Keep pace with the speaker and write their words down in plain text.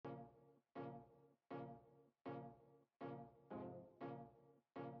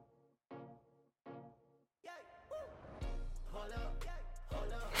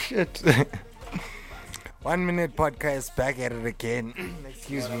Shit. 1 minute podcast back at it again.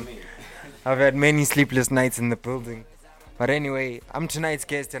 Excuse me. I've had many sleepless nights in the building. But anyway, I'm tonight's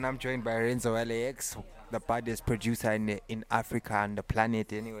guest and I'm joined by Renzo LAX, the baddest producer in Africa and the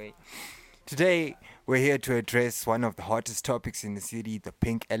planet anyway. Today, we're here to address one of the hottest topics in the city, the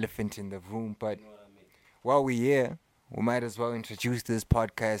pink elephant in the room. But while we're here, we might as well introduce this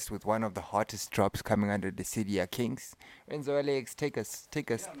podcast with one of the hottest drops coming under the city, Kings. Renzo LAX, take us.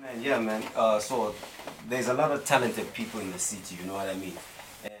 Yeah, man. So there's a lot of talented people in the city. You know what I mean?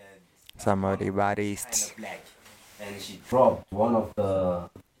 And Somebody kind baddest. of black, and she dropped one of the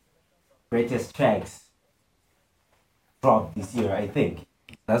greatest tracks dropped this year. I think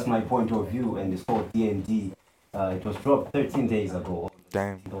that's my point of view, and it's called D&D. It was dropped 13 days ago.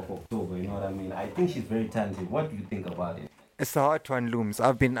 Damn. Of October, you know what I mean? I think she's very talented. What do you think about it? It's a hot one, Looms.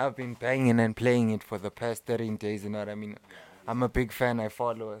 I've been banging and playing it for the past 13 days, you know what I mean? I'm a big fan, I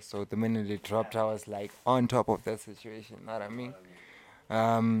follow her, so the minute it dropped, I was like on top of that situation, you know what I mean?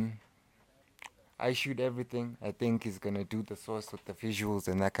 I shoot everything. I think he's gonna do the source with the visuals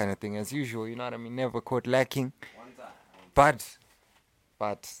and that kind of thing as usual, you know what I mean? Never caught lacking. But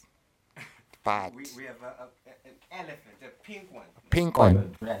We have an elephant, a pink one. Pink To one.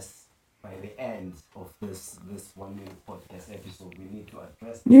 address by the end of this 1 minute podcast episode. We need to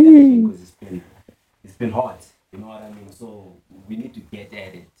address this elephant because it's been hot. You know what I mean? So we need to get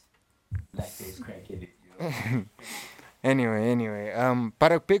at it like there's crack in it. You know? Anyway,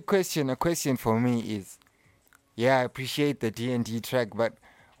 but a question for me is, yeah, I appreciate the D&D track, but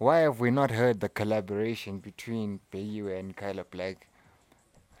why have we not heard the collaboration between Bayu and Kyla Black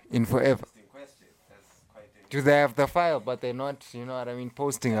in forever? Interesting question. That's quite interesting. Do they have the file, but they're not, you know what I mean,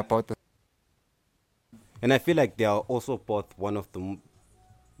 posting about the... And I feel like they are also both one of the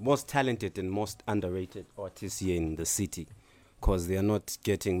most talented and most underrated artists here in the city because they are not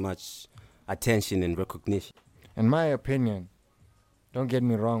getting much attention and recognition. In my opinion, don't get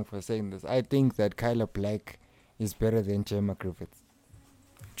me wrong for saying this, I think that Kyla Black is better than Gemma Griffiths.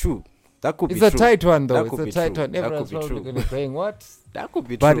 True. That could It's be a true. tight one, though. That It's could a be tight true. one. That Everyone's could be probably true. going to be saying, what? That could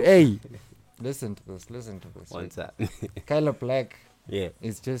be But true. hey, listen to this. One time. Kyla Black Yeah.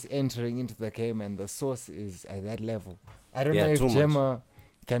 is just entering into the game and the source is at that level. I don't Yeah, know if too much. Gemma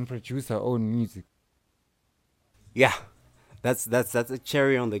can produce her own music. Yeah. That's a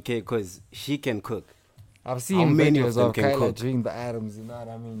cherry on the cake because she can cook. I've seen many of videos them of can Kyla cook? doing the Adams, you know what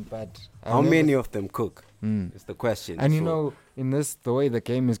I mean? But I've How never many of them cook? Mm. Is the question. And you So, know, in the way the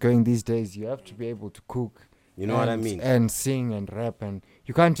game is going these days, you have to be able to cook. you know what I mean? And sing and rap, and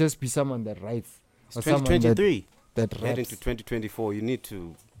you can't just be someone that writes It's or someone 2023. that Heading raps. to 2024, you need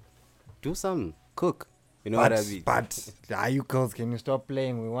to do some cook. You know what I mean? But you girls, can you stop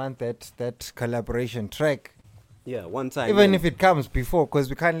playing? We want that collaboration track, Yeah, one time. even if it comes before, because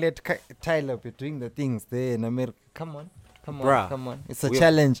we can't let Tyler be doing the things there in America. Come on. Bruh, It's a we-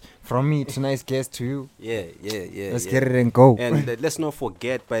 challenge from me. Tonight's guest to you. Yeah. Let's yeah. get it and go. And let's not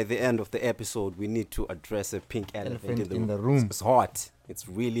forget, by the end of the episode, we need to address a pink elephant, In the room. It's hot. It's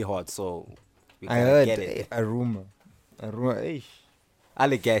really hot, so we I gotta heard get it. a rumor. Eish.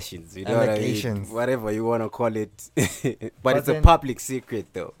 Allegations, you know what I Allegations. mean? Whatever you want to call it. But it's a then- public secret,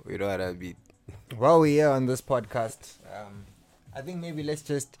 though. You know what I mean? While we're here on this podcast, I think maybe let's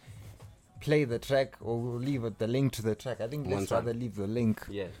just play the track, or we'll leave the link to the track. I think One let's time. rather leave the link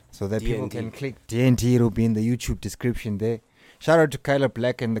Yeah. so that people D&D. can click D&D. It'll be in the YouTube description there. Shout out to Kyla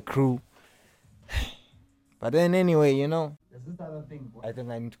Black and the crew. But then anyway, you know, there's this other thing. I think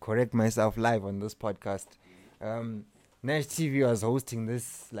I need to correct myself live on this podcast. Nash TV was hosting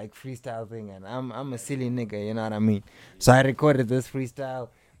this like freestyle thing, and I'm a silly nigga, you know what I mean? So I recorded this freestyle.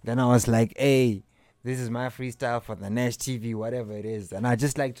 Then I was like, hey, this is my freestyle for the Nash TV, whatever it is. And I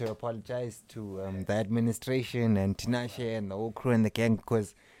just like to apologize to the administration and Tinashe and the whole crew and the gang,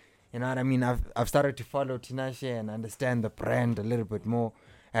 because, you know what I mean, I've started to follow Tinashe and understand the brand a little bit more.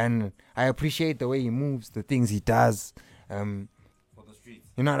 And I appreciate the way he moves, the things he does. For the streets.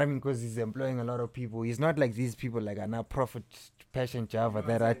 You know what I mean? Because he's employing a lot of people. He's not like these people like Ana Prophet, Passion Java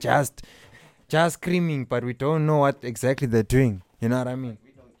that are just screaming, but we don't know what exactly they're doing. You know what I mean?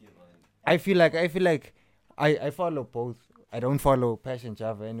 I feel like I follow both. I don't follow Passion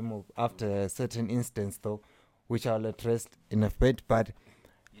Java anymore after a certain instance though, which I'll address in a bit. But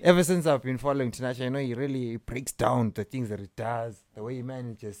ever since I've been following Tinashe, I know he really breaks down the things that he does, the way he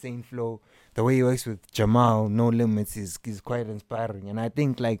manages Saint Flow, the way he works with Jamal, No Limits is quite inspiring. And I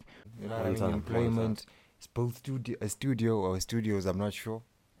think like, you know what I mean, employment, it's both a studio or studios, I'm not sure.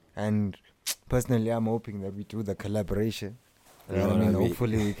 And personally, I'm hoping that we do the collaboration. You know what I mean?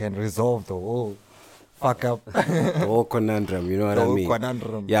 Hopefully we can resolve the whole fuck up. The whole conundrum, you know what The I whole mean?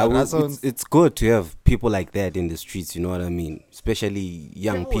 conundrum. Yeah, But well, that sounds- it's good to have people like that in the streets, you know what I mean? Especially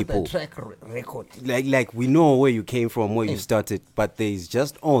young People with a people. track record. Like we know where you came from, where you started, but there's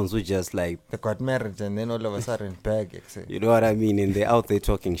just ons who just like, They got married and then all of a sudden bag. you know what I mean? And they're out there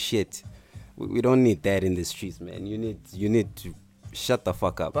talking shit. We don't need that in the streets, man. You need to shut the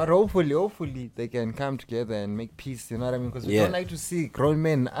fuck up. But hopefully they can come together and make peace. You know what I mean? Because we Yeah. don't like to see grown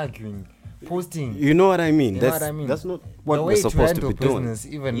men arguing, posting. You know what I mean? You know That's what I mean? that's not The what way we're supposed to handle be doing. business,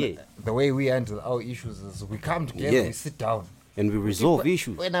 even Yeah. the way we handle our issues is we come together, Yeah. we sit down. And we resolve But-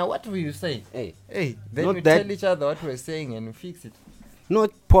 issues. Well, now what will you say? Hey, Then Not we that- tell each other what we're saying and we fix it.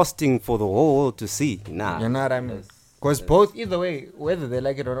 not posting for the whole world to see. Nah. You know what I mean? Because both, either way, whether they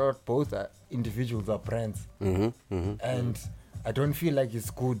like it or not, both are individuals are brands. And I don't feel like it's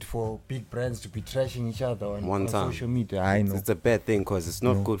good for big brands to be trashing each other on time. social media. I know. It's a bad thing because it's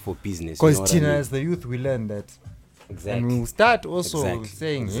not good for business. Because you know what I Tina, mean? as the youth, we learn that. Exactly. And we'll start also Exactly.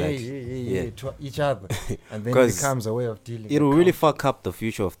 saying Exactly. hey, Yeah. to each other. And then it 'Cause becomes a way of dealing. It'll with really conflict. fuck up the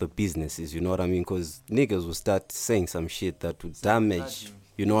future of the businesses, you know what I mean? Because niggas will start saying some shit that would damage,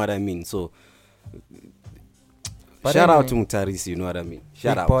 you know what I mean? So, But shout out to anyway, Mutaris, you know what I mean?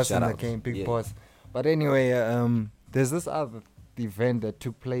 Shout big out, boss shout in out. the game, big Yeah. boss. But anyway, there's this other event that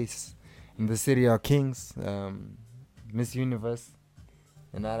took place in the city of Kings, Miss Universe.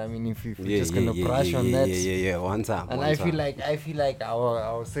 You know what I mean? If we're just gonna brush on that. Yeah, one time. And one I time. feel like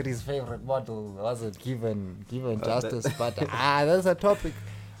our city's favorite model wasn't given justice. But that's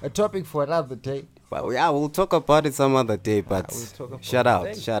a topic for another day. But yeah, we'll talk about it some other day. But we'll talk about shout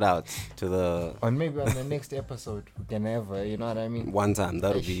it. out to the Or maybe on the next episode we can have, you know what I mean? one time.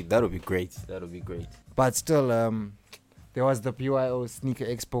 That'll be great. That'll be great. But still, there was the BYO Sneaker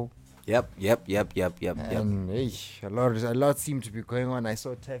Expo. Yep. And a lot seemed to be going on. I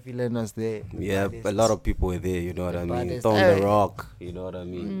saw Taffy Leonard's there. Yeah, a lot of people were there, you know what I mean? baddest. Thorn Hey. the Rock, you know what I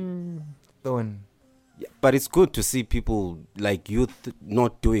mean? Thorn. Yeah, but it's good to see people like youth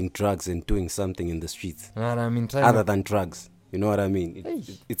not doing drugs and doing something in the streets You know what I mean? other than drugs. You know what I mean? Hey.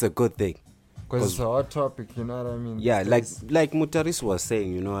 It's a good thing. Because it's a hot topic, you know what I mean? Yeah, Because like Mutaris was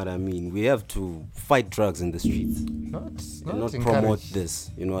saying, you know what I mean? We have to fight drugs in the streets not and not encourage promote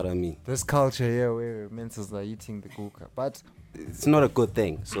this, you know what I mean? this culture here where menses are eating the kuka. But It's not a good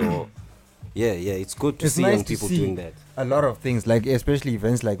thing. So yeah, it's good to it's see nice young to people see doing that. a lot of things, like especially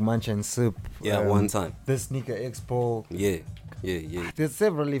events like Munch and Sip. Yeah, one time. The Sneaker Expo. Yeah. There's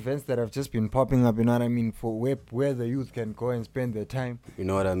several events that have just been popping up, you know what I mean, for where the youth can go and spend their time. You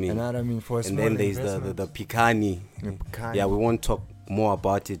know what I You mean? know what I mean? For a And small then there's investment. the Pikani. Yeah, we won't talk more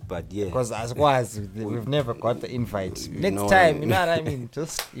about it, but yeah. Because as was, we've never got the invite. You Next know what I time, mean. you know what I mean?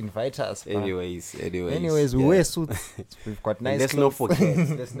 Just invite us. man. Anyways, we yeah. wear suits. We've got And nice let's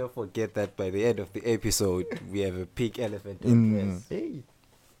clothes. not forget that by the end of the episode we have a pink elephant In, dress.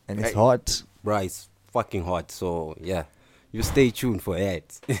 and it's Hey. hot. Bro, it's fucking hot, so yeah. You stay tuned for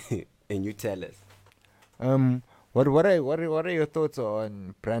that. And you tell us. What are your thoughts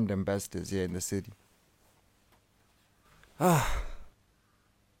on brand ambassadors here in the city?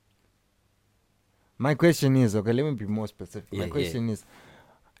 My question is, okay, let me be more specific. My Yeah, question is,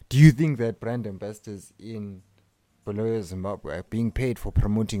 do you think that brand ambassadors in Bulawayo, Zimbabwe are being paid for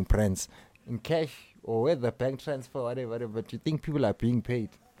promoting brands in cash or whether bank transfer, whatever, but do you think people are being paid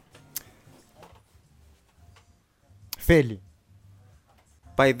fairly?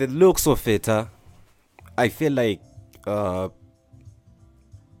 By the looks of it, I feel like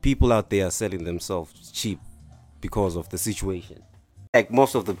people out there are selling themselves cheap because of the situation. Like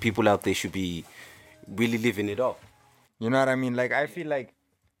most of the people out there should be really living it up. You know what I mean? Like, I feel like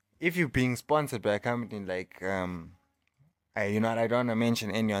if you're being sponsored by a company like, you know what, I don't want to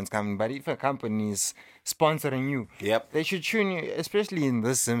mention anyone's company, but if a company is sponsoring you, Yep. they should tune you, especially in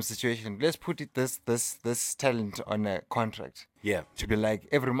this situation. Let's put it this talent on a contract. Yeah. To be like,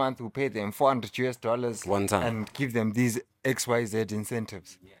 every month we pay them $400 One time. and give them these XYZ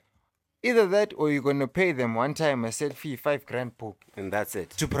incentives. Yeah. Either that or you're going to pay them one time a set fee, $5,000 per, And that's it.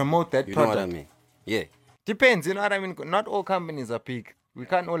 to promote that You know product. what I mean? Yeah. Depends, you know what I mean? Not all companies are big. We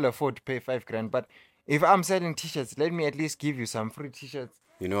can't all afford to pay $5,000. But if I'm selling t-shirts, let me at least give you some free t-shirts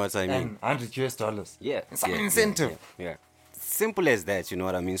You know what I mean? and $100. Yeah. Some yeah, incentive. Yeah. Simple as that, you know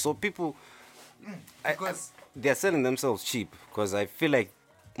what I mean? So people, they're selling themselves cheap because I feel like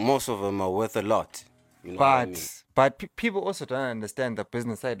most of them are worth a lot. You know what I mean? But people also don't understand the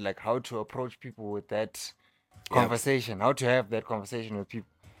business side, like how to approach people with that conversation, how to have that conversation with people.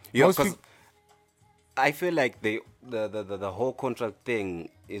 Yeah, Most 'cause peop- I feel like the whole contract thing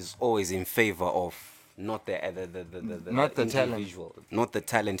is always in favor of not the Not the talent. individual, not the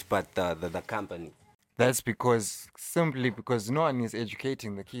talent, but the company. That's simply because no one is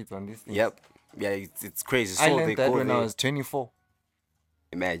educating the kids on these things. Yep. Yeah, it's crazy. I So they learned that go when there. I was 24.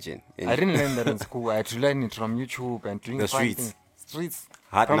 Imagine. I didn't learn that in school. I had to learn it from YouTube and doing The fun streets. things. Streets.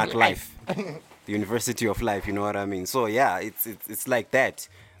 Hard from knock life. The University of Life, you know what I mean? So yeah, it's like that.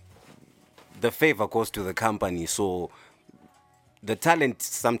 The favor goes to the company. So the talent,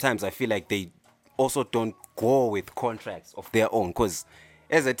 sometimes I feel like they also don't go with contracts of their own, because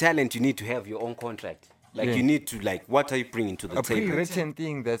as a talent you need to have your own contract. Like Yeah. you need to, like, what are you bringing to the A table? pre-written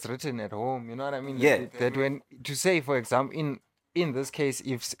thing that's written at home. You know what I mean? Yeah. That when to say, for example, in this case,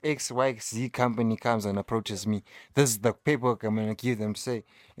 if XYZ company comes and approaches me, this is the paperwork I'm gonna give them. Say,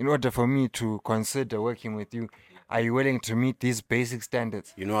 in order for me to consider working with you, are you willing to meet these basic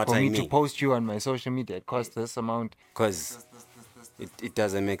standards? You know what for I me to mean? post you on my social media, it costs this amount. Because it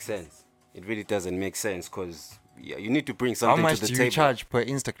doesn't make sense. It really doesn't make sense, because you need to bring How something much to the do table. you charge per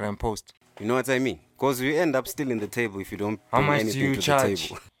Instagram post? You know what I mean? Because you end up still in the table if you don't How bring much do anything you to the charge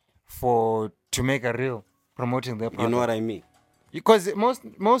table. to make a reel promoting their product? You know what I mean? Because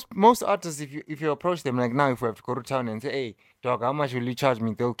most artists, if you approach them, like now, if we have to go to town and say, "Hey, dog, how much will you charge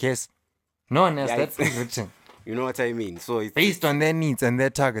me?" They'll guess. No one has Yeah, that it's- pre-written You know what I mean? So it's based on their needs and their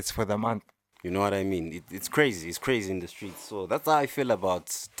targets for the month. You know what I mean? It's crazy. It's crazy in the streets. So that's how I feel about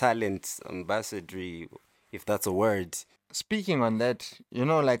talent ambassadry, if that's a word. Speaking on that,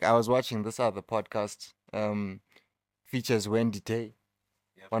 like I was watching this other podcast, features Wendy Day,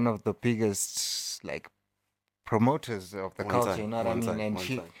 one of the biggest like promoters of the One culture. time, You know what I one mean? time, And one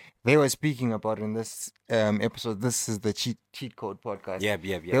time. they were speaking about in this episode. This is the cheat code podcast. Yeah.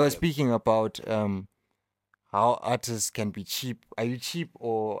 They were speaking about how artists can be cheap. Are you cheap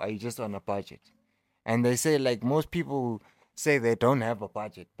or are you just on a budget? And they say, like, most people say they don't have a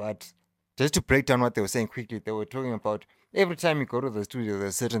budget, but just to break down what they were saying quickly, they were talking about every time you go to the studio,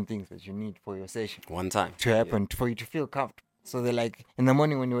 there's certain things that you need for your session One time. to happen for you to feel comfortable. So they're like, in the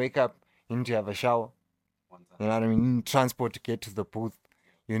morning when you wake up, you need to have a shower. You know what I mean? You need transport to get to the booth.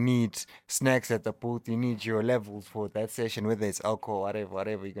 You need snacks at the booth. You need your levels for that session, whether it's alcohol,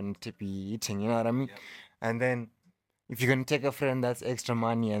 whatever you're going to be eating. You know what I mean? And then if you're going to take a friend, that's extra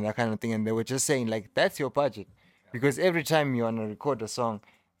money and that kind of thing. And they were just saying, like, that's your budget. Because every time you want to record a song,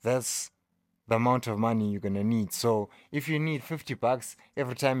 that's the amount of money you're going to need. So if you need $50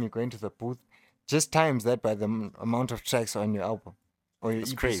 every time you go into the booth, just times that by the amount of tracks on your album. Or your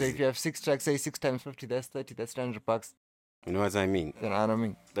EP. crazy. So if you have 6 tracks, say 6 times 50, that's 30, that's $300. You know what I mean? You know what I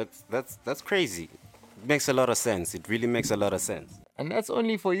mean? That's crazy. It makes a lot of sense. It really makes a lot of sense. And that's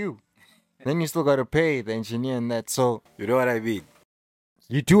only for you. Then you still got to pay the engineer and that. So You know what I mean?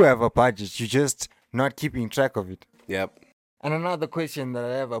 you do have a budget. You're just not keeping track of it. Yep. And another question that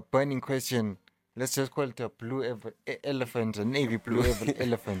I have, a burning question. Let's just call it a blue elephant, a navy blue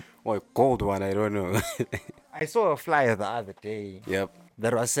elephant. Or a gold one, I don't know. I saw a flyer the other day Yep.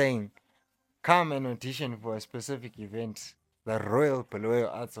 that was saying, come and audition for a specific event, the Royal Bulawayo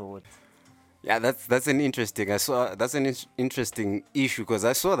Arts Awards. Yeah, that's an interesting. That's an interesting issue, because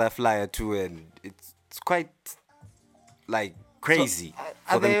I saw that flyer too, and it's quite like crazy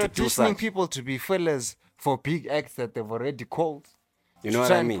Are for they them to do auditioning such. people to be fillers for big acts that they've already called? You know to what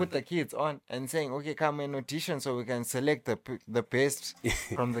try I and mean? put the kids on and saying, okay, come and audition so we can select the best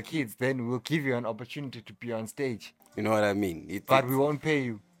from the kids. Then we'll give you an opportunity to be on stage, You know what I mean? but we won't pay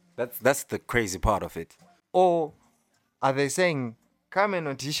you. That's the crazy part of it. Or are they saying, come and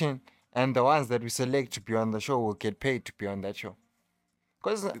audition, and the ones that we select to be on the show will get paid to be on that show?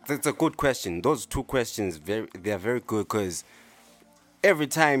 Because That's a good question. Those two questions, they are very good, because every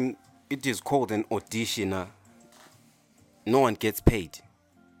time it is called an auditioner, no one gets paid.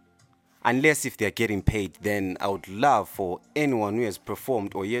 Unless if they're getting paid, then I would love for anyone who has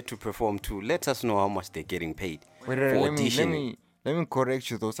performed or yet to perform to let us know how much they're getting paid for auditioning. let me correct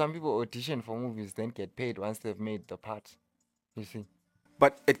you though. Some people audition for movies then get paid once they've made the part. You see,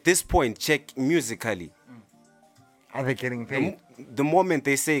 But at this point, check musically. are they getting paid? The moment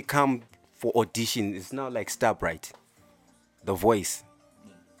they say come for audition, it's now like stop right. The voice.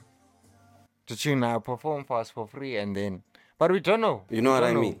 To tune now, perform for us for free, and then, but we don't know. You know We what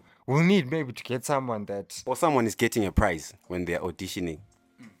don't I mean? We'll need maybe to get someone that Or someone is getting a prize when they're auditioning.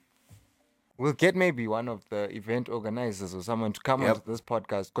 we'll get maybe one of the event organizers or someone to come Yep. onto this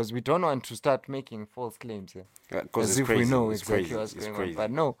podcast, because we don't want to start making false claims here. Because As it's if crazy. we know it's exactly crazy. what's It's going crazy. on.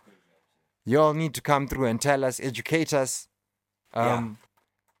 But no, you all need to come through and tell us, educate us.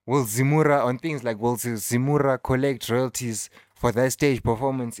 Will Zimura, on things like, will Zimura collect royalties for that stage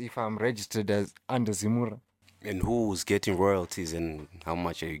performance if I'm registered as under Zimura? And who's getting royalties and how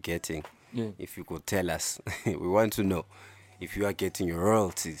much are you getting? Yeah. If you could tell us. We want to know if you are getting your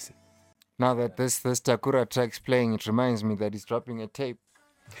royalties. Now that this Takura track's playing, it reminds me that he's dropping a tape.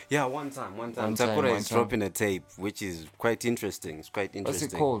 Yeah, one time. One Sakura time, is one dropping a tape, which is quite interesting. It's quite interesting.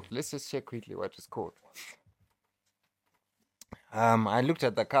 What's it called? Let's just check quickly what it's called. I looked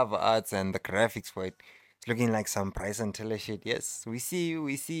at the cover arts and the graphics for it. It's looking like some Bryson Tiller shit. Yes, we see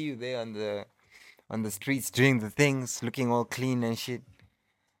you there on the streets doing the things, looking all clean and shit.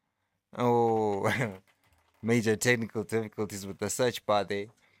 Oh, major technical difficulties with the search bar there.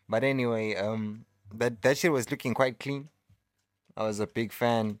 But anyway, that shit was looking quite clean. I was a big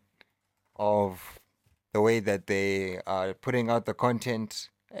fan of the way that they are putting out the content.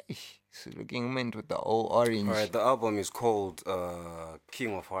 It's looking mint with the old orange. All right, the album is called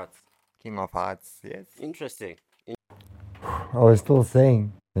King of Hearts. King of Hearts, yes. Interesting. I was still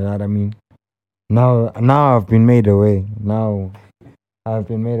saying, you know what I mean? Now I've been made away.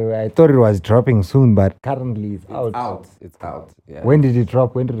 I thought it was dropping soon, but currently it's out. It's out. Yeah. When did it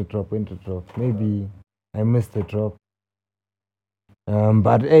drop? Maybe I missed the drop.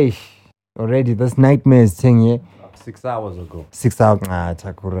 But already this Nightmares thing, yeah. 6 hours ago. 6 hours.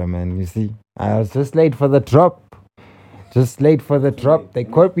 Takura, man. You see, I was just late for the drop. They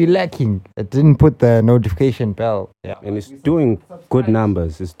caught me lacking. It didn't put the notification bell. Yeah. And it's doing good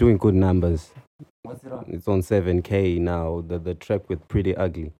numbers. What's it on? It's on 7K now. The track with Pretty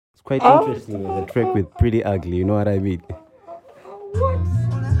Ugly. It's quite interesting. The track with Pretty Ugly. You know what I mean?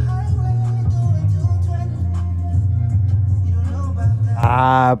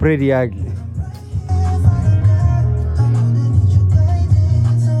 Pretty ugly.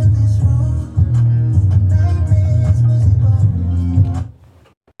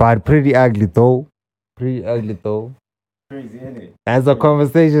 But pretty ugly though. Crazy, isn't it? As a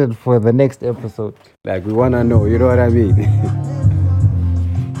conversation for the next episode. Like, we want to know. You know what I mean?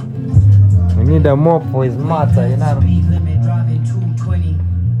 We need a mop for his matter, you know. Speed limit driving 220,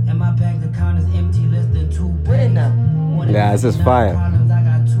 and my bank account is empty, less than 2 pennies. Yeah, it's just fire. I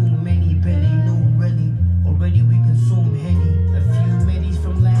got too many, barely knew really. Already we consume Henny. A few minis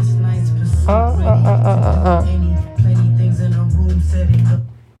from last night's pursuit. Plenty things in a room setting up.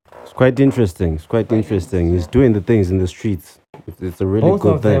 It's quite interesting. He's doing the things in the streets. It's a really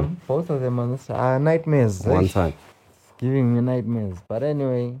good thing. Both of them on this nightmares. One time. Giving me nightmares. But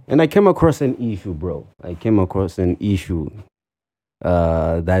anyway. And I came across an issue, bro.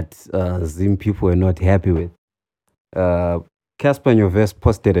 that Zim people were not happy with. Casper Nyovest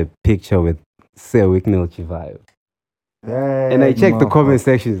posted a picture with Sir Wicknell Chivayo. And I checked the comment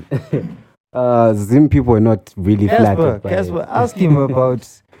sections. Zim people were not really flattered. Casper, ask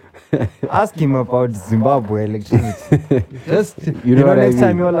him about Zimbabwe elections. Just next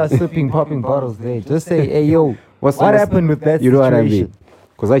time you all are sipping, popping bottles there, just say, hey yo, what happened with that situation? You know what I mean?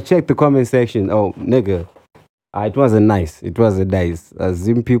 Because I checked the comment section. Oh, nigga, it wasn't nice.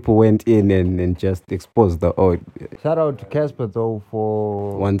 Zim people went in and just exposed the oil. Shout out to Casper though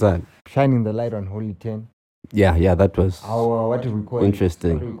for one time shining the light on Holy 10. Yeah, that was our what do we call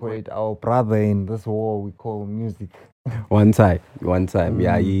interesting. What do we call it? Our brother in this war we call music. One time.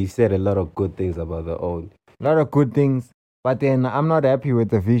 Yeah, he said a lot of good things about the old. A lot of good things, but then I'm not happy with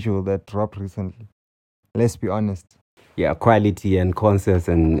the visual that dropped recently. Let's be honest. Yeah, quality and concepts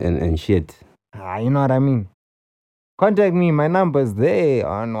and shit. You know what I mean? Contact me, my number's there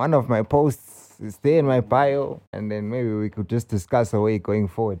on one of my posts. It's there in my bio, and then maybe we could just discuss a way going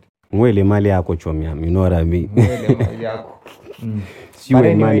forward. You know what I mean? But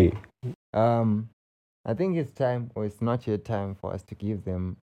anyway, I think it's time, or it's not yet time for us to give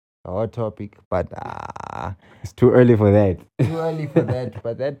them a hot topic, but it's too early for that.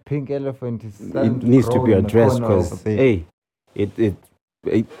 But that pink elephant is it needs to be addressed because it's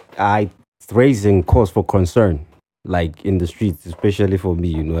raising cause for concern, like in the streets, especially for me.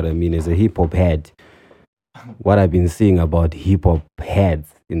 You know what I mean? As a hip hop head, what I've been seeing about hip hop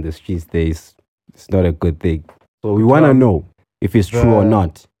heads in the streets there is it's not a good thing. So we want to know if it's true or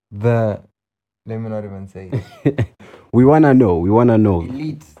not. Let me not even say. We wanna know.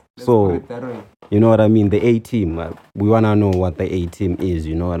 Elite. So you know what I mean. The A team. We wanna know what the A team is.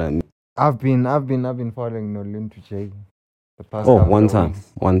 You know what I mean. I've been following Noluntu J. The past one time.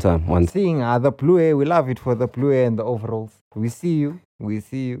 Seeing the Blue A, we love it for the Blue A and the overalls. We see you.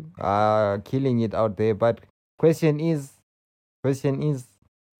 Killing it out there. But question is,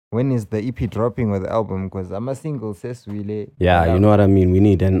 when is the EP dropping or the album? Because I'm a single, says really. Yeah, you know what I mean. We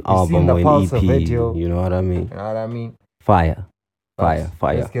need an album or an EP. Video. You know what I mean. Fire.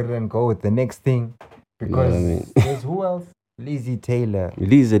 Let's get it and go with the next thing. Because you know what I mean? there's who else? Lizzie Taylor.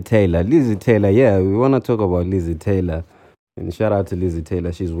 Yeah, we want to talk about Lizzie Taylor. And shout out to Lizzie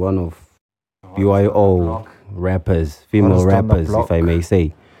Taylor. She's one of BYO rappers, female rappers, if I may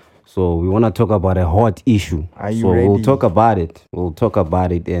say. So we want to talk about a hot issue. Are you so we'll ready? talk about it. We'll talk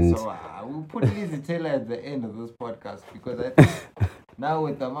about it, and So we'll put Lizzie Taylor at the end of this podcast because I think now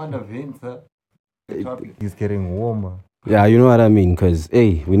with the amount of hints, the topic is getting warmer. yeah, you know what I mean. Because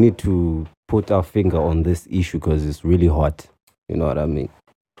hey, we need to put our finger on this issue because it's really hot. You know what I mean.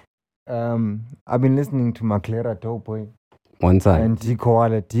 I've been listening to Maclera Topoy One time. and D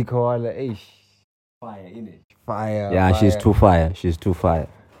Koala, ish, Fire in it. fire. Yeah, she's fire. too fire. She's too fire.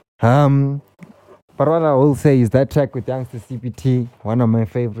 But what I will say is that track with Youngster CPT, one of my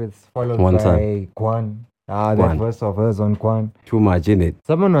favorites, followed One by time. Kwan. That Kwan. verse of hers on Kwan. Too much in it.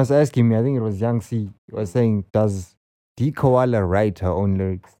 Someone was asking me, I think it was Young C, was saying, does D Koala write her own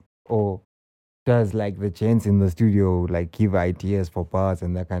lyrics? Or does like the gents in the studio like give ideas for bars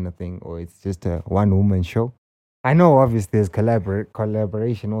and that kind of thing? Or it's just a one woman show? I know obviously there's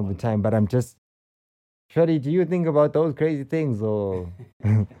collaboration all the time, but I'm just, Shorty, do you think about those crazy things or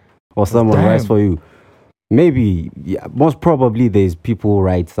Or someone Damn. writes for you. Maybe, yeah, most probably there's people who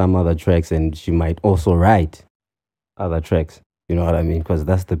write some other tracks and she might also write other tracks. You know what I mean? Because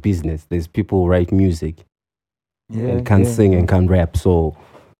that's the business. There's people who write music and can't sing and can't rap. So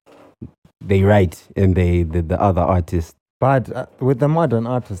they write and the other artists. But with the modern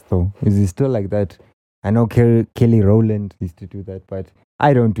artist though, is it still like that? I know Kelly Rowland used to do that, but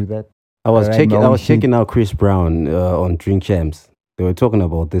I don't do that. I was write my own shit. checking out Chris Brown on Drink Champs. They were talking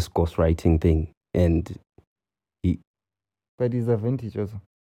about this ghostwriting thing. And But he's a vintage also.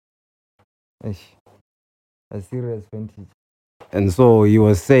 Ish. A serious vintage. And so he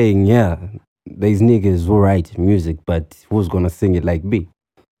was saying, yeah, there's niggas who write music, but who's gonna sing it like me?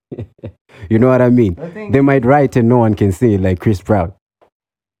 You know what I mean? I think They might write and no one can sing it like Chris Brown.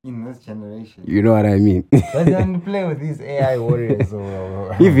 in this generation. You know what I mean? But then play with these AI warriors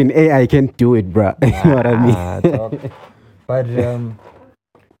or Even AI can't do it, bruh. You know what I mean? talk. But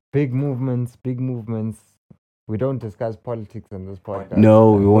big movements. We don't discuss politics on this podcast.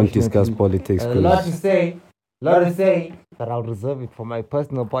 No, we won't discuss Unfortunately. politics. A lot 'cause- to say, but I'll reserve it for my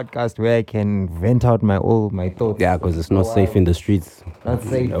personal podcast where I can vent out my thoughts. yeah, because it's not safe in the streets. Not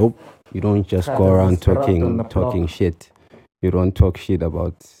safe. Nope. You don't just Cat go is around corrupt on talking the talking block. shit. You don't talk shit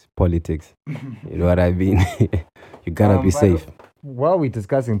about politics. You know what I mean? You gotta be But safe. While we're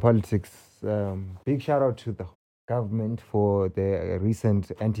discussing politics, big shout out to the government for the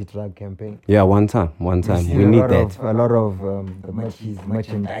recent anti-drug campaign. Yeah, one time. We've We seen need a that. lot of the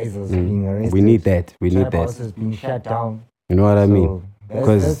merchandisers being arrested. We need that. We need Trap that. houses being shut down. You know what I mean? So that's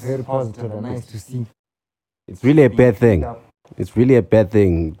Because very positive and nice to see. it's really a bad Being thing. picked up. It's really a bad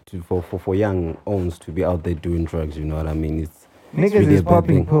thing for young owns to be out there doing drugs. You know what I mean? It's Niggas really is a bad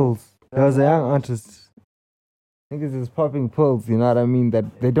popping thing. pills. There was a young artist. Niggas is popping pills, you know what I mean?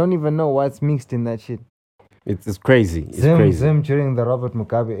 That they don't even know what's mixed in that shit. it's crazy. It's Zim, crazy. Zim during the Robert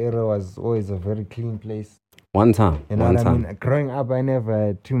Mugabe era was always a very clean place. One time. You know One what I time. mean? Growing up, I never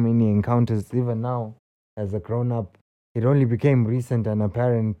had too many encounters. Even now, as a grown up, it only became recent and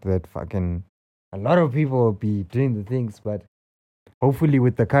apparent that fucking a lot of people will be doing the things. But hopefully,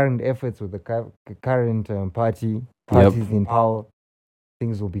 with the current efforts, with the current parties in power,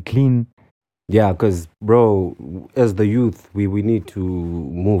 things will be clean. Yeah, because bro, as the youth, we need to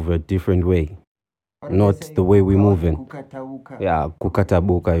move a different way. Not the way we moving. Yeah,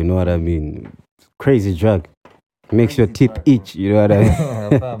 kukatabuka, you know what I mean? Crazy drug. Makes your Crazy teeth drug, itch, you know what I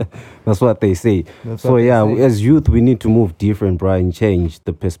mean? Fam, That's what they say. that's So what they yeah, say. as youth, we need to move different, bro, and change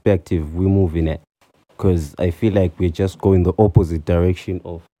the perspective we move in it. Because I feel like we're just going the opposite direction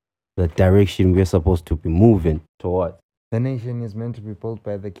of the direction we're supposed to be moving towards. The nation is meant to be built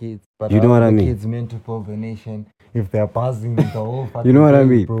by the kids. But You know how what are I the mean? kids meant to build the nation if they're buzzing the whole fucking You know what I day,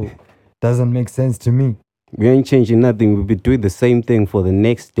 mean? bro? Doesn't make sense to me. We ain't changing nothing. We'll be doing the same thing for the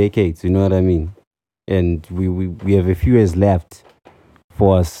next decades. You know what I mean? And we have a few years left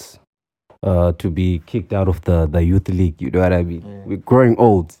for us to be kicked out of the youth league. You know what I mean? Yeah. We're growing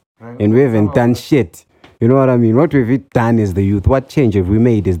old and we haven't done shit. You know what I mean? What we've done as the youth? What change have we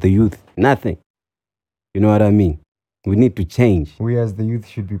made as the youth? Nothing. You know what I mean? We need to change. We as the youth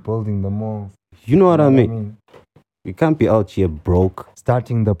should be building the malls. You know what You I know mean? We can't be out here broke.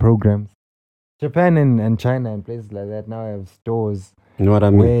 Starting the programs. Japan and China and places like that now have stores You know what I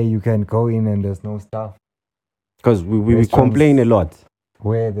mean? where you can go in and there's no staff, Because we Restaurants. complain a lot.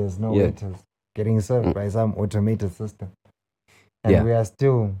 where there's no Yeah. waiters getting served Mm. by some automated system. And Yeah. we are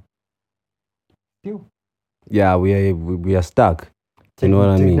still Yeah, we are stuck. You know what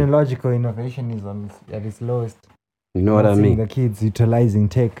I mean? Technological innovation is at its lowest. You know what Not I seeing mean? The kids utilizing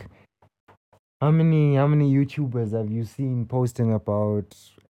tech. How many YouTubers have you seen posting about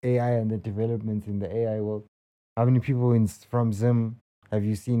AI and the developments in the AI world? How many people from Zim Have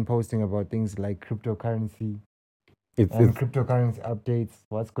you seen posting about things like cryptocurrency It's and it's cryptocurrency updates?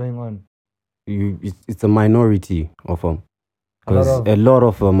 What's going on? it's a minority of them, A lot because of- a lot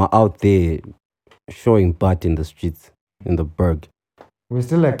of them are out there showing butt in the streets in the burg. We're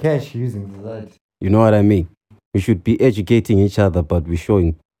still a cash using society. You know what I mean? We should be educating each other, but we're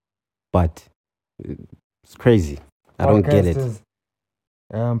showing butt. It's crazy. I don't get it.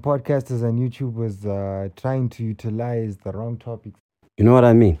 Podcasters and YouTubers are trying to utilize the wrong topics You know what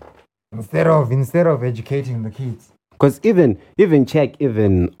I mean? instead of educating the kids. Because even check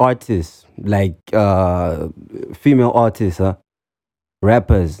even artists like female artists,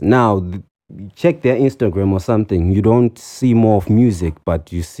 rappers. Now check their Instagram or something. You don't see more of music,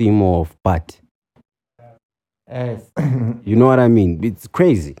 but you see more of butt. Yes. You know what I mean? It's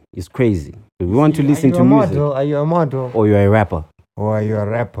crazy. It's crazy. If we want to listen to music, Are you a model or you're a rapper. or are you a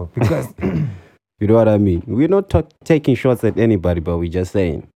rapper? Because You know what I mean? We're not taking shots at anybody, but we're just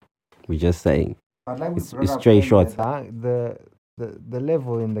saying. We're just saying. It's straight shots. The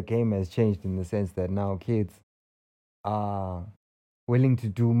level in the game has changed in the sense that now kids are willing to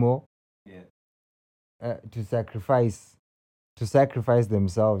do more, to sacrifice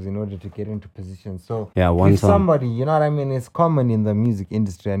themselves in order to get into positions. So Yeah, one if time. somebody, you know what I mean, it's common in the music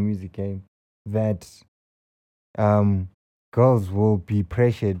industry and music game that girls will be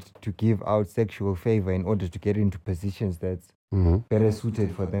pressured to give out sexual favor in order to get into positions that's better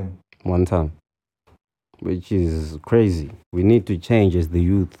suited for them. One time. Which is crazy. We need to change as the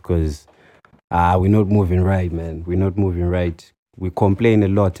youth, because we're not moving right, man. We're not moving right. We complain a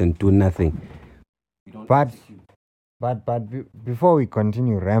lot and do nothing. But before we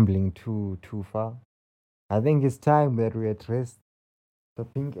continue rambling too far, I think it's time that we address the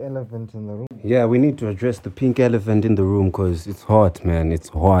pink elephant in the room. Yeah, we need to address the pink elephant in the room, because it's hot, man. It's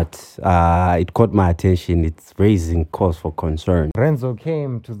hot. It caught my attention. It's raising cause for concern. Renzo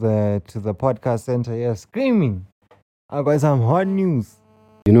came to the podcast center here screaming, "I got some hot news."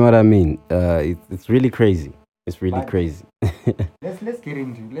 You know what I mean? It's really crazy. It's really But- crazy. Let's get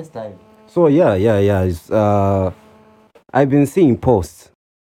into it. Let's dive. So yeah. It's, I've been seeing posts.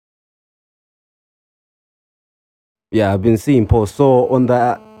 Yeah, I've been seeing posts. So on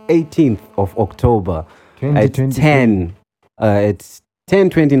the 18th of October at 10, it's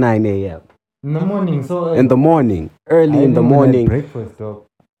 10:29 a.m. in the morning. So in the morning, early I in the didn't even have morning. breakfast though.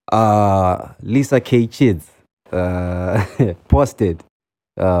 Lisa K Chids posted,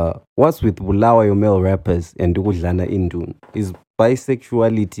 "What's with Bulawayo male rappers and Ukudlana Indun? Is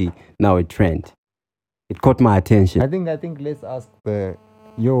bisexuality now a trend?" It caught my attention. I think let's ask could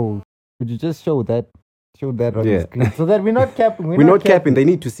you just show that on Yeah. the screen so that we're not capping. We're not capping. They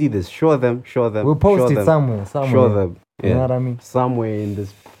need to see this. Show them. We'll post show it them, somewhere. Show them. You know Yeah. what I mean? Somewhere in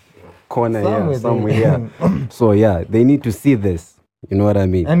this corner Somewhere here. there. Yeah. So yeah, they need to see this. You know what I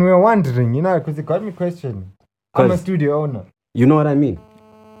mean? And we're wondering, because it got me questioning. I'm a 'Cause- studio owner. You know what I mean?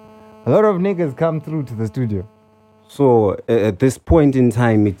 A lot of niggas come through to the studio. So at this point in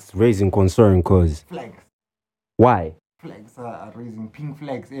time, it's raising concern, because Flags. why? Flags are raising pink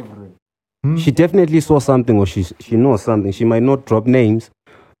flags everywhere. She definitely saw something, or she knows something. She might not drop names,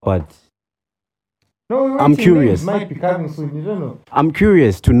 but No, we're I'm waiting. curious. Names might be coming soon. You don't know. I'm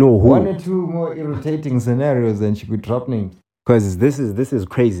curious to know One who, or two more irritating scenarios, and she could drop names. because this is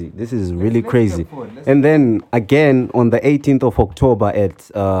crazy. This is really Let's crazy. step forward. Let's And then again on the 18th of October at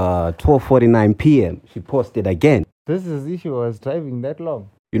 12:49 p.m., she posted again. This is the issue. I was driving that long.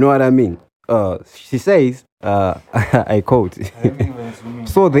 You know what I mean? She says, I quote,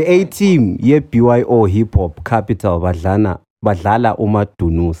 "So the A team, BYO hip hop capital badlala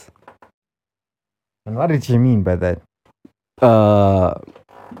umadunus." And what did she mean by that? Uh,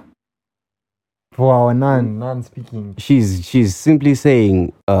 For our non-speaking. she's simply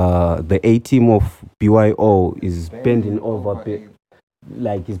saying the A team of BYO is bending over,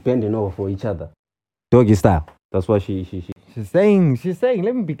 like is bending over for each other, doggy style. That's what she. She's saying,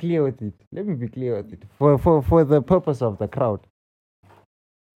 let me be clear with it. For the purpose of the crowd.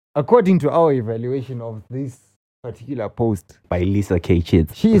 According to our evaluation of this particular post, By Lisa K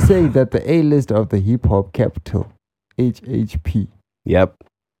Chids. she said that the A-list of the hip-hop capital, HHP, Yep,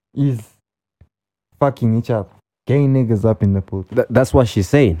 is fucking each other. Gay niggas up in the booth. that's what she's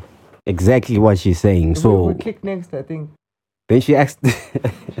saying. Exactly what she's saying. If So we click next, I think. then she asked,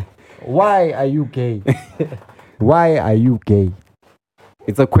 Why are you gay? Why are you gay?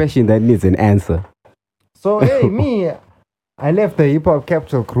 it's a question that needs an answer. So, hey, me, I left the Hip Hop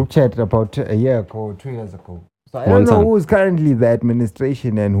Capital group chat about a year ago, 2 years ago. So, I One don't know time. who's currently the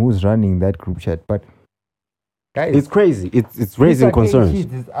administration and who's running that group chat. But, guys, It's crazy. It's raising Lisa K. concerns.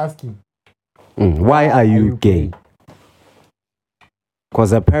 Chids is asking, Why are you gay?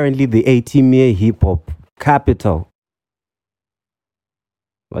 Because apparently the 18-year hip hop capital.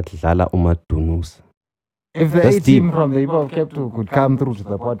 Batlala uMadunusa. If the That's A team deep. from the hip hop capital could come through to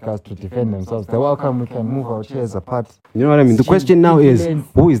the podcast to defend themselves, they're welcome. We can move our chairs apart. You know what I mean? The question now is,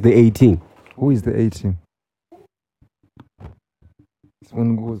 who is the 18? Who is the A team?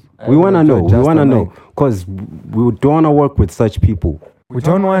 We want to know. We want to know. Because we don't want to work with such people. We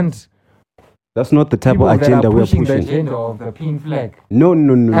don't want That's not the type people of that agenda are we're pushing the pushing. agenda of the pink flag. No.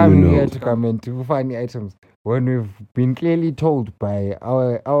 Coming here to come and to find items when we've been clearly told by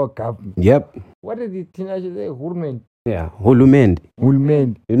our government. Yep. What did the teenagers say? Hurman. Yeah. Hulumend.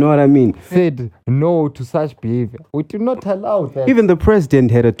 You know what I mean? Said no to such behavior. We do not allow that. Even the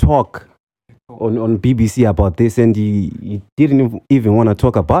president had a talk on BBC about this, and he didn't even want to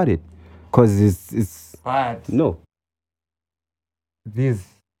talk about it because it's But no, these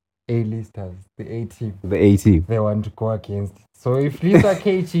A-listers, the A team, the 18 they want to go against it. So if Lisa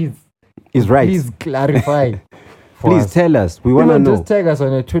K cheats, is right. please clarify. for Please us. tell us. We want to Even know. just tag us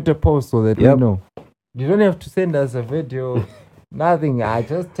on a Twitter post so that Yep. we know. You don't have to send us a video, nothing. I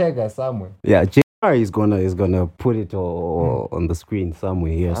just tag us somewhere. Yeah, JR is gonna put it on the screen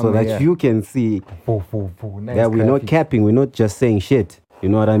somewhere here so Somewhere, that yeah. you can see Nice that we're not graphics. capping. We're not just saying shit. You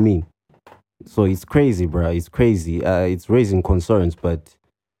know what I mean? So it's crazy, bro. It's crazy. It's raising concerns, but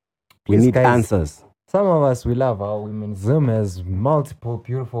we Please, need guys. answers. Some of us, we love our women. Zoom has multiple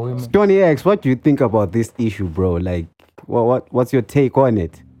beautiful women. Johnny X, what do you think about this issue, bro? Like, what's your take on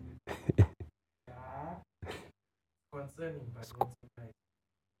it?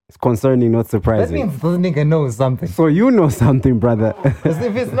 It's concerning, not That surprising. means this nigga knows something. So you know something, brother. Because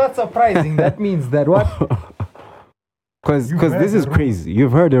if it's not surprising, that means that what? Because You've heard this the is rumor. crazy.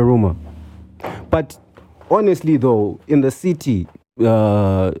 You've heard a rumor. But honestly, though, in the city,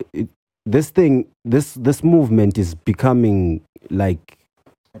 this movement is becoming like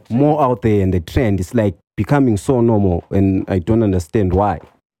more out there, and the trend is like becoming so normal, and I don't understand why.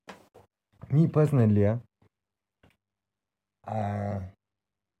 Me personally, I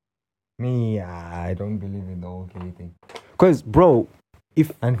don't believe in the okay thing. Because, bro,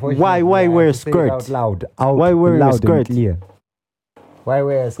 if Unfortunately, why I have wear a to say it out skirt? loud, Why wear a loud and skirt? clear. Why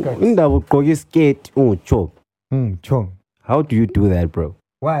wear a skirt? Indawo ugqoke iskate ungutshop. Chong. How do you do that, bro?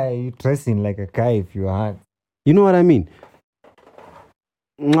 Why are you dressing like a guy if you are? You know what I mean?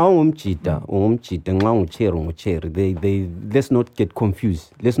 Nxa ungumjida, nxa ungucherry, they let's not get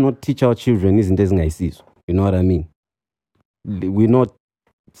confused. Let's not teach our children izinto ezingayisizo. You know what I mean? We're not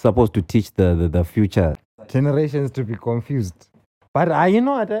supposed to teach the future. Generations to be confused. But you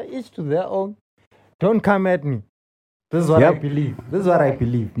know what? Each to their own. Don't come at me. This is what I Yep. believe. This is what I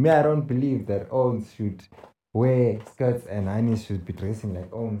believe. Me, I don't believe that owns should wear skirts and Anis should be dressing like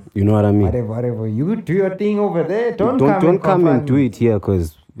owns. You know what I mean? Whatever. You do your thing over there. Don't Don't come and confront do me. it here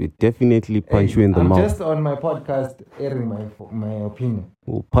because we definitely punch Hey, you in the I'm mouth. just on my podcast airing my opinion.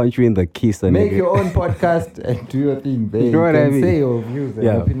 We'll punch you in the kiss and Make your own podcast and do your thing there. You know what can I mean? say your views and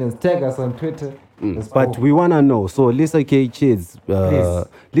Yeah. opinions. Tag us on Twitter. Let's But go. we wanna know. So Lisa K Chids, Please.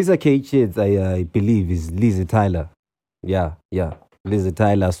 Lisa K Chids, I believe is Lizzie Tyler. Yeah, Lizzie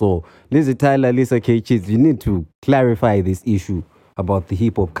Tyler. So Lizzie Tyler, Lisa K Chids, you need to clarify this issue about the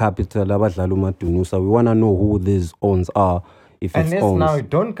hip hop capital. Abadlala uMadunusa. We wanna know who these owns are. If And it's let's owns. now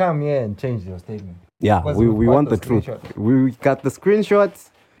don't come here and change your statement. Yeah, Because we we've want got the the truth. screenshot. We got the screenshots.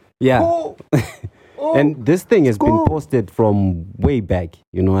 Yeah. Oh, oh, And this thing has been School. posted from way back.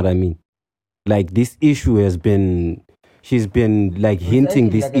 You know what I mean? Like this issue has been, she's been like hinting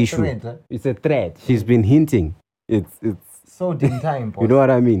actually this like a issue. thread, huh? It's a thread. She's been hinting. It's so in time. you know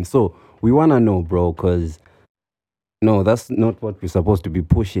what I mean? So we wanna know, bro, because no, that's not what we're supposed to be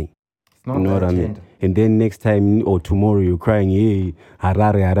pushing. It's not You know the what I mean? agenda. And then next time or tomorrow you're crying, hey,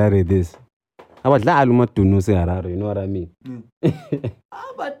 Harare this. Abadlala uMadunusa Harare, you know what I mean?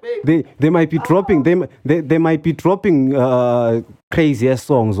 But baby, They might be dropping they might be dropping crazy ass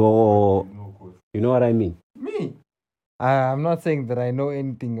songs or you know what I mean? me. I'm not saying that I know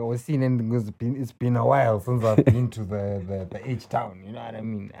anything or seen anything because it's been a while since I've been to the H town. You know what I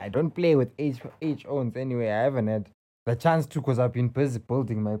mean? I don't play with H owns anyway. I haven't had the chance to because I've been busy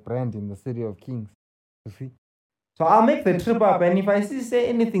building my brand in the city of Kings. You see? So I'll make the trip up, and if I say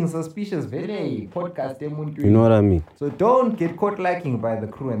anything suspicious, very podcast. You know what I mean? So don't get caught lacking by the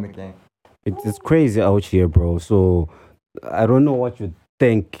crew and the gang. It's crazy out here, bro. So I don't know what you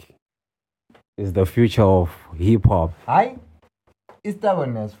think is the future of hip hop. Hi,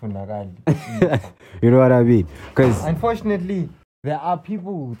 stubbornness fundakali. You know what I mean? Because Unfortunately, there are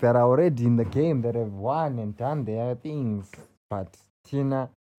people that are already in the game that have won and done their things, but Tina,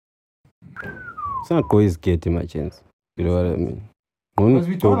 it's not always getting my chance. You know what I mean? Because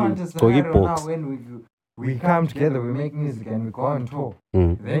we don't want a Gogi scenario now box. when we come together, we make music and we go on tour.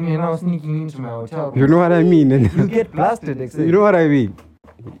 Mm. Then you're now sneaking into my hotel. You know what I mean? And You get blasted, except. you know what I mean?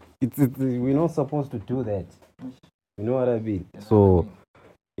 It's we're not supposed to do that. You know what I mean? So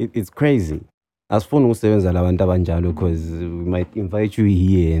it's crazy. As for no sevens because we might invite you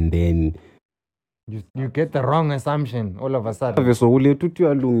here and then You get the wrong assumption all of a sudden. ave sokuletha uthi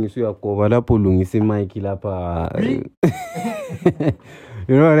uyalungisa uyagoba lapho ulungisa imike lapha.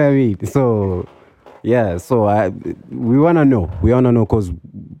 You know what I mean? So yeah, so we wanna know because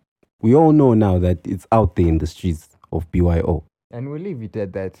we all know now that it's out there in the streets of BYO. And we'll leave it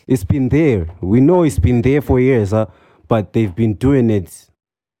at that. It's been there. We know it's been there for years, but they've been doing it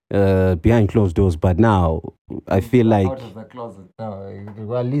behind closed doors. But now I feel like Out of the closet now.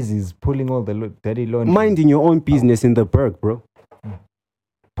 Well, Liz is pulling all the dirty laundry. minding your own business in the Berg, bro.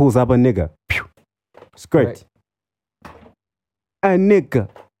 Pulls up a nigga. Pew. Skirt. Right. A nigga.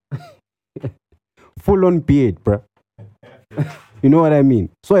 Full on beard, bro. You know what I mean?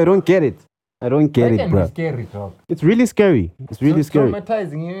 So I don't get it. I don't get That it, can bro. be scary, dog. It's really scary. It's really So scary.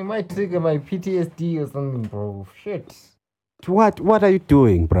 traumatizing. It might trigger my PTSD or something, bro. Shit. What are you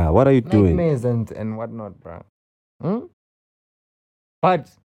doing, bro? What are you doing? Nightmares and whatnot, bro. But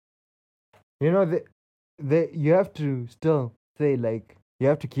you know, you have to still say, like, you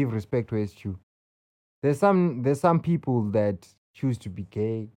have to give respect where it's due. There's some people that choose to be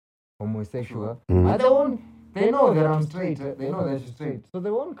gay, homosexual, Mhm. but they know that I'm straight. They know that you're straight, so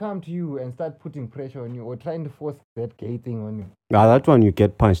they won't come to you and start putting pressure on you or trying to force that gay thing on you. That one you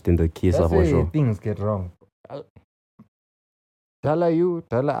get punched in the kiss That's for where sure. things get wrong. Tell her you,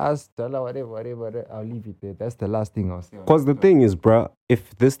 tell her us, tell her whatever. I'll leave it there. That's the last thing I'll say. Because the thing is, bro,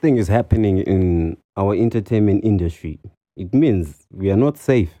 if this thing is happening in our entertainment industry, it means we are not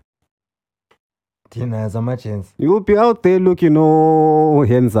safe. Tina has a chance. You will be out there looking all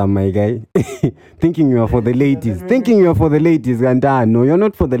handsome, my guy, thinking you are for the ladies. Thinking you are for the ladies, and no, you're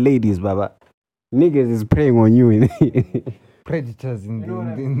not for the ladies, baba. Niggas is preying on you. Predators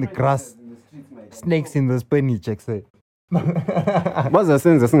in the grass. Snakes in the spinach, say.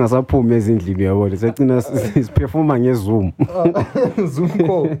 Bazasenza singasaphumi ezindlini yabona secina siperforma ngeZoom. Zoom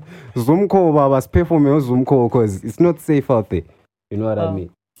call. Zoom call baba siperforme ngeZoom call because it's not safe out there. You know what I mean?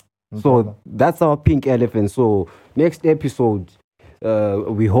 So that's our pink elephant. So next episode,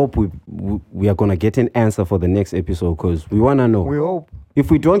 we hope we are gonna get an answer for the next episode because we wanna know. We hope. If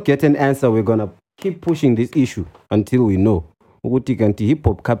we don't get an answer, we're gonna keep pushing this issue until we know. Ukuthi kanti hip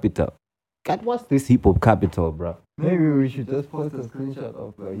hop capital. God, what's this hip hop capital, bro? Maybe we should just post a screenshot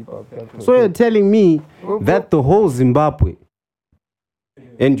of the hip hop capital. So you're telling me that the whole Zimbabwe,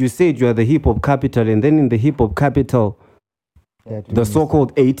 and you said you are the hip hop capital, and then in the hip hop capital, the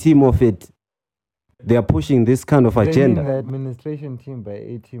so-called A-team of it, they are pushing this kind of They mean agenda. the administration team by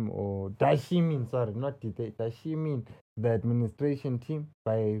A-team, or does she mean, sorry, not did does she mean the administration team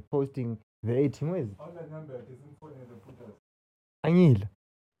by posting the A-team? Where is it? Angile.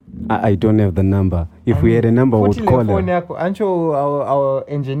 I don't have the number. If we had a number, we would call phone her. yakho. I'm sure our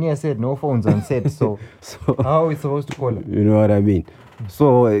engineer said no phones on set, so So how are we supposed to call her? you know what I mean.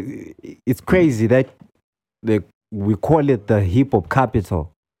 So it's crazy that we call it the hip hop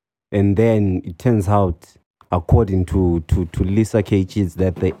capital, and then it turns out, according to Lisa K. Cheats,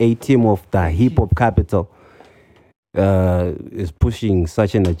 that the A-team of the hip hop capital is pushing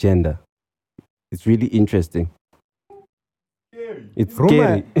such an agenda. It's really interesting. It's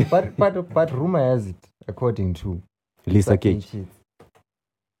Rumor, scary. but rumor has it, according to Lisa K. Cheats.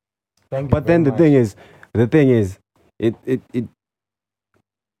 Thank you But then very the thing is, it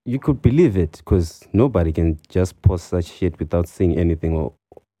you could believe it because nobody can just post such shit without saying anything or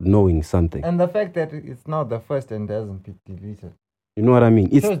knowing something. And the fact that it's now the first and hasn't been deleted You know what I mean?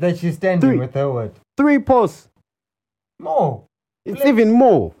 It's shows that she's standing three. with her word. 3 posts. More. It's even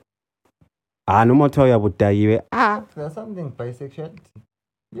more. No more tell you about that. There's something bisexuality.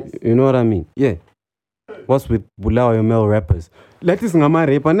 Yes. You know what I mean? Yeah. What's with Bulawayo male rappers? Let us ngama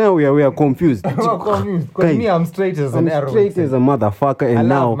rapper. Now we are confused. I'm confused because Guys, me, I'm straight as an I'm arrow. straight as a motherfucker, I and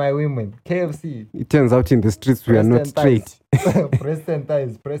love now my women. KFC. it turns out in the streets we are not straight, Breast and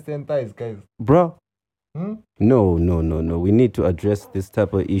thighs, guys. bro. Hmm? No. We need to address this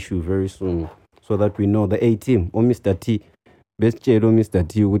type of issue very soon so that we know the A-team or Mr. T. Best Mr.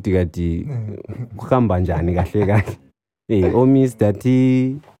 T ukuthi kati kuhamba njani kahle kahle. Mr.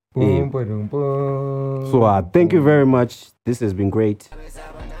 T. Boom, boom, boom. So thank you very much. This has been great.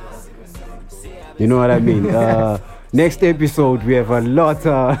 You know what I mean? next episode we have a lot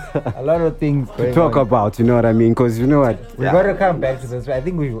A lot of things to going talk on. about. You know what I mean? Because you know what, We gotta come back to this. I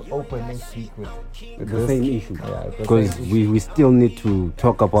think we will open next week with the this. same issue. Yeah, the Because same we still need to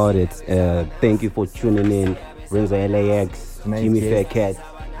talk about it. Thank you for tuning in, Renzo LAX, Nice Jimmy guest. Faircat.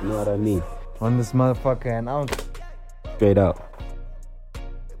 You know what I mean? on this motherfucker and out. Straight up.